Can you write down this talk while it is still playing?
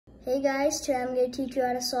Hey guys, today I'm going to teach you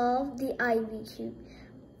how to solve the Ivy cube.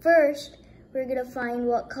 First, we're going to find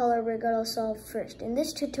what color we're going to solve first. In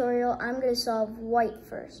this tutorial, I'm going to solve white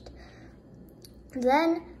first.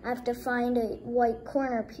 Then, I have to find a white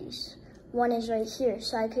corner piece. One is right here,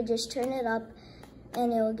 so I could just turn it up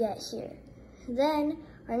and it'll get here. Then,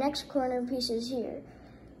 our next corner piece is here.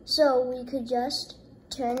 So, we could just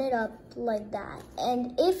turn it up like that.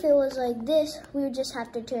 And if it was like this, we would just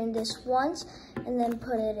have to turn this once and then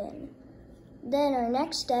put it in. Then our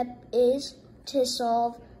next step is to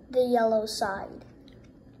solve the yellow side.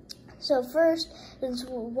 So first, since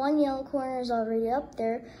one yellow corner is already up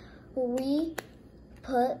there, we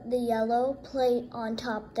put the yellow plate on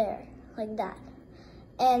top there, like that.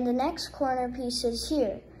 And the next corner piece is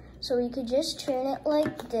here. So we could just turn it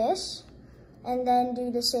like this and then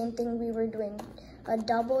do the same thing we were doing. A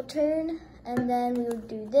double turn, and then we would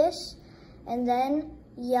do this, and then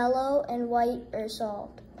yellow and white are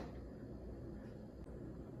solved.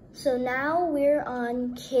 So now we're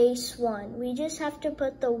on case 1. We just have to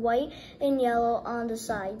put the white and yellow on the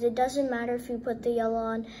sides. It doesn't matter if you put the yellow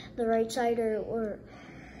on the right side or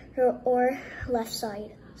left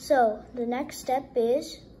side. So the next step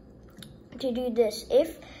is to do this.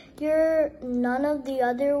 If none of the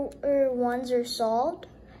other ones are solved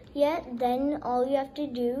yet, then all you have to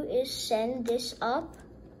do is send this up,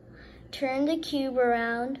 turn the cube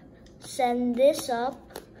around, send this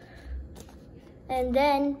up, and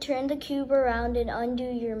then turn the cube around and undo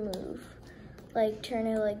your move. Like turn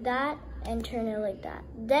it like that and turn it like that.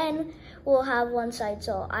 Then we'll have one side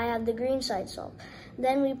solved. I have the green side solved.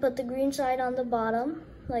 Then we put the green side on the bottom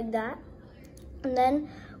like that. And then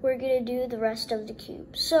we're gonna do the rest of the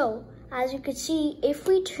cube. So as you can see, if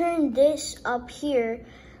we turn this up here,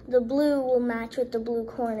 the blue will match with the blue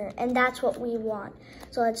corner, and that's what we want.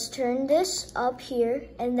 So let's turn this up here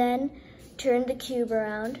and then turn the cube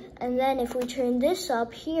around. And then if we turn this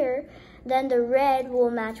up here, then the red will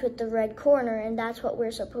match with the red corner, and that's what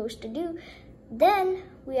we're supposed to do. Then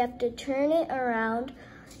we have to turn it around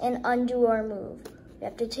and undo our move. We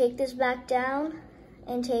have to take this back down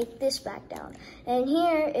and take this back down. And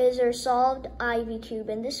here is our solved Ivy cube,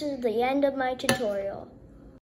 and this is the end of my tutorial.